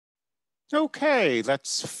Okay,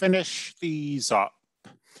 let's finish these up.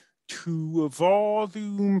 Two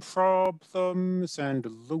volume problems and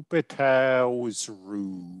L'Hopital's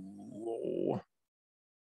rule.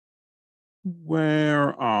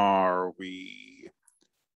 Where are we?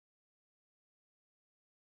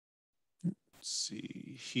 Let's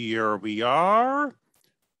see, here we are.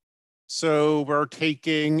 So we're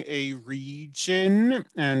taking a region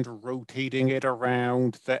and rotating it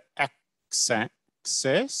around the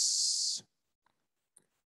x-axis.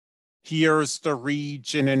 Here's the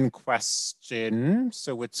region in question.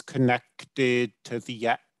 So it's connected to the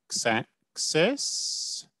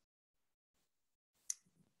x-axis.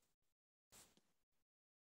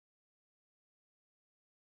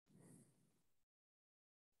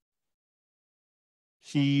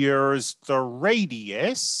 Here's the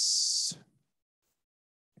radius.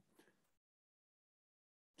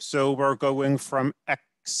 So we're going from x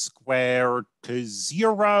squared to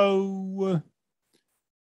 0.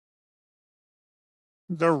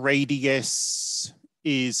 The radius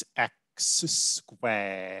is x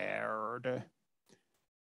squared.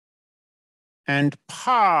 And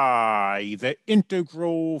pi, the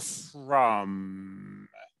integral from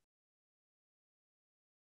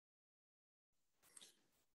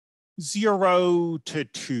 0 to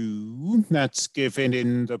 2, that's given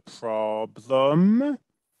in the problem.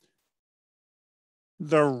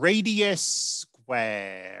 The radius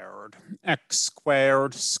squared, x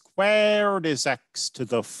squared squared is x to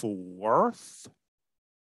the 4th.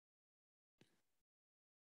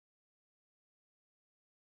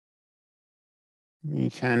 We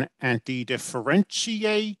can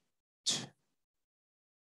anti-differentiate.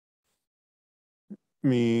 Let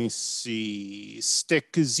me see,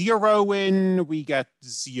 stick 0 in, we get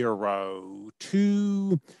 0,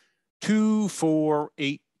 2, 2, 4,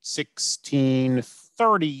 8, 16,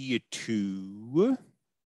 32.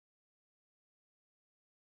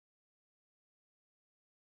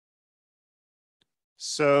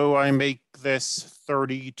 So I make this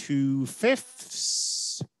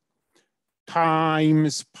 32/5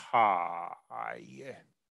 times pi.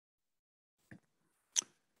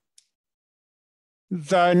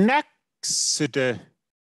 The next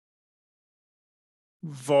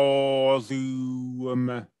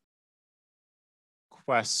volume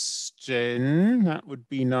question, that would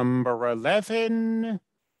be number 11.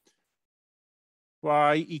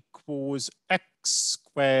 Y equals x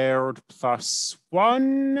squared plus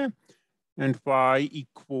 1, and y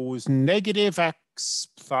equals negative x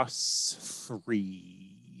plus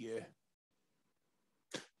 3.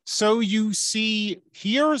 So you see,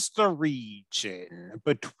 here's the region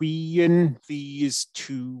between these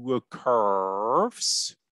two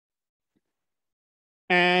curves.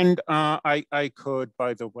 And I could,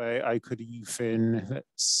 by the way, I could even, let's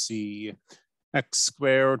see, x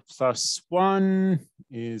squared plus 1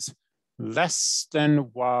 is less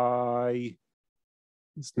than y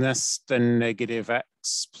is less than negative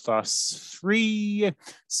x plus 3.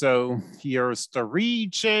 So here's the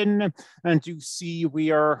region, and you see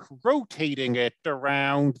we are rotating it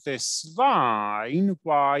around this line,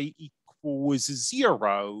 y equals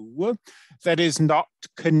 0, that is not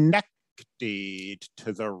connected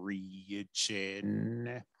to the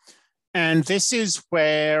region. And this is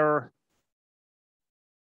where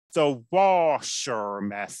the washer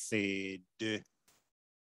method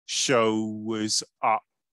shows up.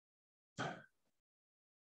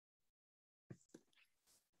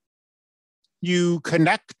 You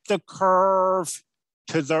connect the curve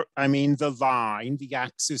to the line, the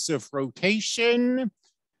axis of rotation.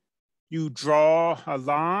 You draw a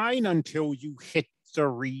line until you hit the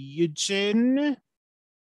region.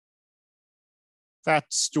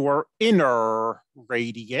 That's your inner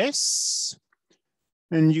radius.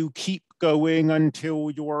 And you keep going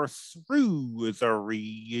until you're through the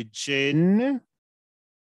region.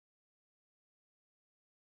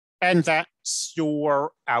 And that's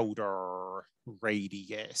your outer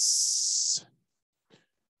radius.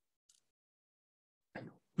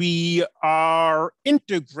 We are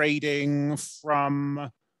integrating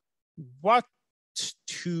from what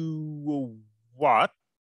to what?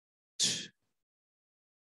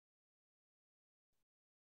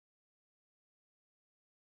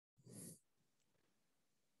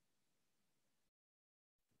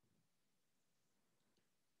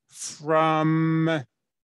 From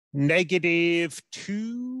 -2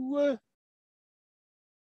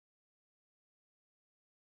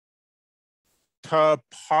 to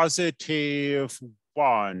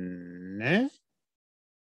 +1.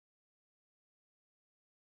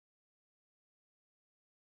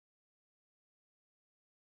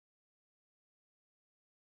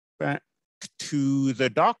 to the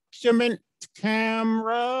document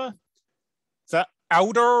camera, the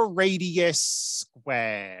outer radius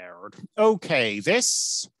squared. Okay,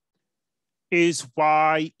 this is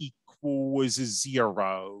y equals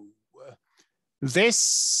 0.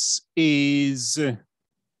 This is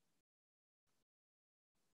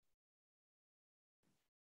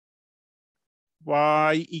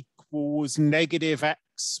y equals negative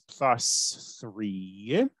x plus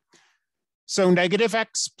 3. So negative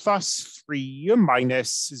x plus 3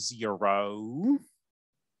 minus 0.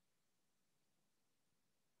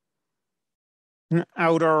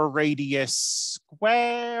 Outer radius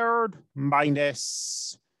squared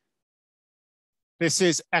minus, this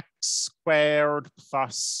is x squared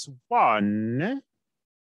plus 1.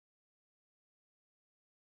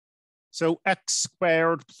 So x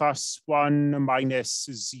squared plus 1 minus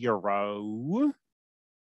 0.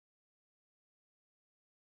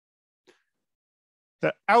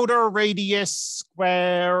 The outer radius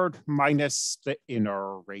squared minus the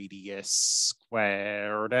inner radius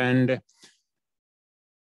squared. And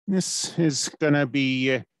this is going to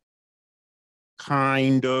be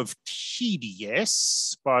kind of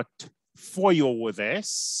tedious, but FOIL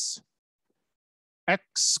this. X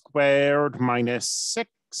squared minus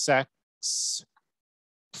 6x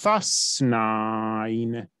plus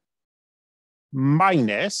 9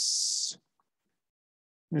 minus,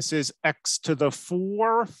 this is x to the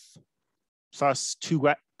 4th plus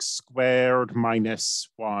 2x squared minus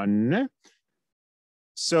 1.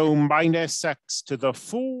 So minus x to the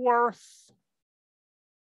 4th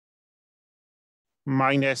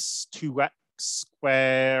minus 2x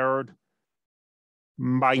squared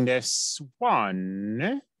minus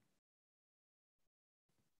 1.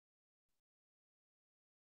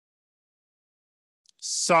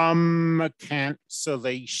 Some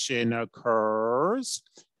cancellation occurs.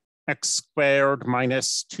 X squared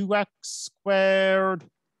minus 2x squared,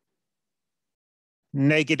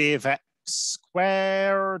 negative x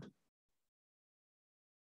squared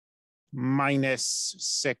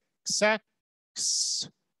minus 6x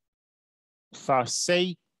plus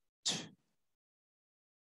 8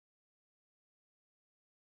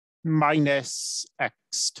 minus x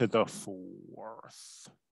to the 4th.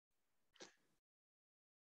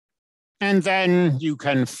 And then you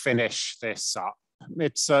can finish this up.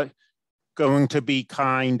 It's going to be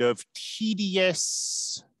kind of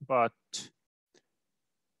tedious, but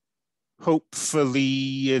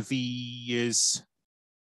hopefully these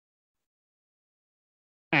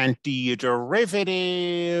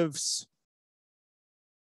antiderivatives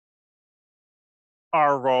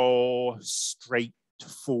are all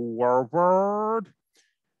straightforward.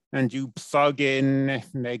 And you plug in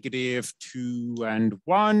 -2 and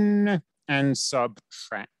 1 and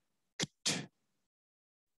subtract.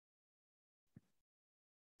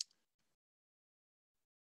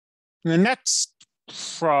 The next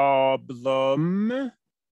problem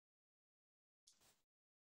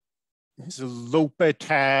is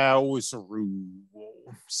L'Hopital's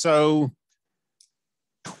rule. So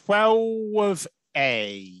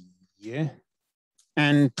 12A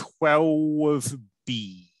and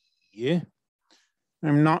 12B.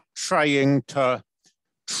 I'm not trying to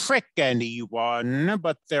trick anyone,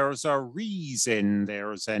 but there's a reason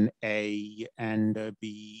there's an A and a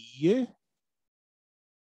B.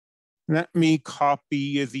 Let me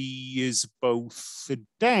copy these both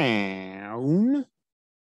down.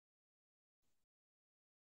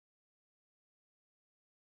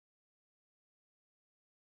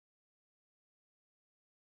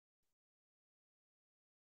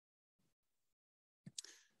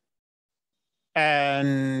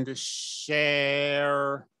 And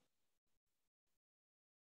share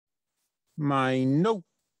my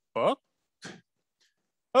notebook.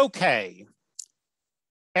 Okay.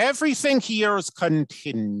 Everything here is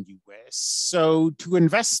continuous. So to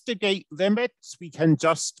investigate limits, we can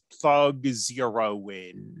just plug 0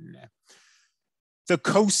 in. The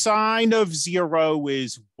cosine of 0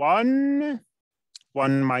 is 1.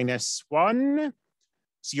 1 minus 1.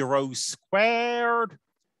 0 squared.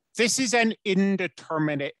 This is an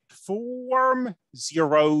indeterminate form,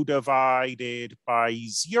 0 divided by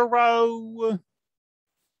 0.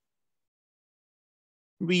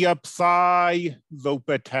 We apply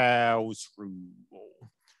L'Hopital's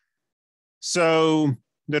rule. So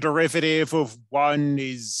the derivative of 1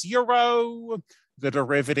 is 0. The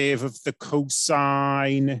derivative of the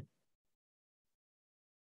cosine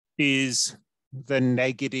is the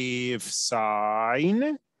negative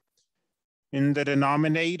sign. In the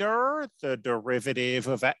denominator, the derivative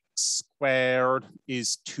of x squared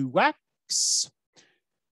is 2x.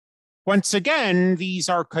 Once again, these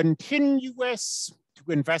are continuous.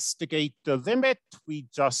 to investigate the limit, we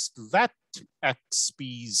just let x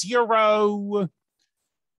be 0.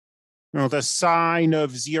 Now the sign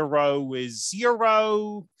of 0 is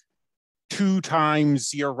 0. 2 times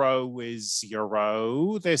 0 is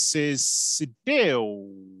 0. This is still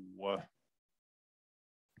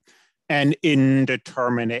an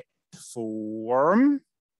indeterminate form,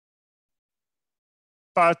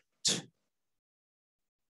 but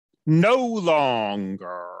no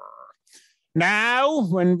longer. Now,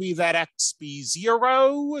 when we let x be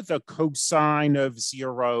 0, the cosine of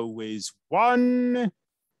 0 is 1,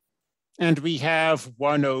 and we have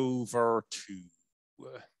 1 over 2.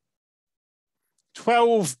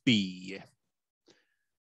 12b.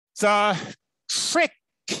 The trick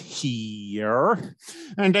here,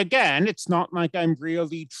 and again, it's not like I'm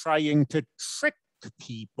really trying to trick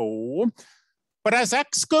people, but as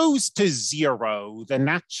x goes to 0, the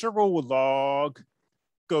natural log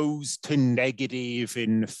goes to negative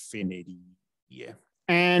infinity.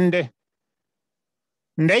 And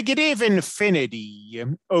negative infinity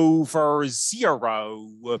over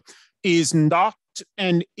 0 is not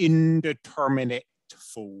an indeterminate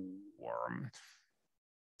form.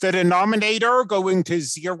 The denominator going to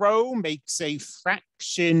 0 makes a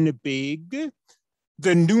fraction big.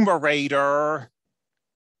 The numerator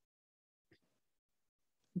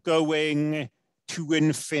going to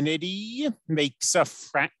infinity makes a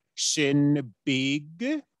fraction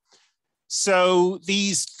big. So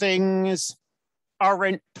these things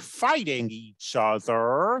aren't fighting each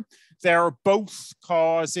other. They're both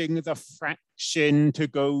causing the fraction to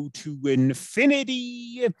go to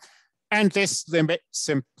infinity, and this limit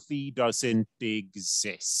simply doesn't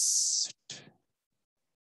exist.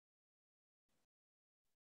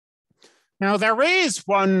 Now, there is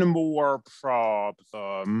one more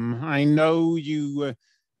problem. I know you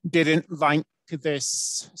didn't like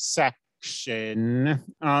this section.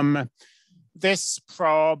 This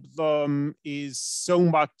problem is so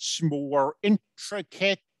much more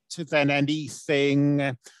intricate than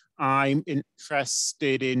anything I'm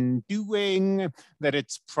interested in doing that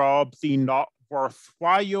it's probably not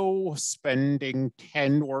worthwhile spending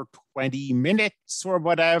 10 or 20 minutes or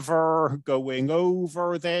whatever going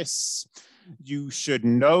over this. You should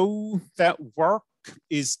know that work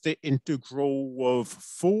is the integral of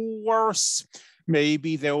force.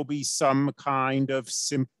 Maybe there'll be some kind of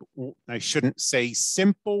simple, I shouldn't say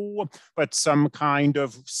simple, but some kind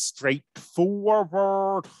of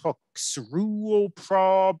straightforward Hooke's rule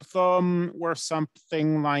problem or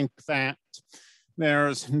something like that.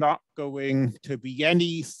 There's not going to be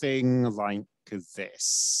anything like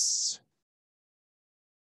this.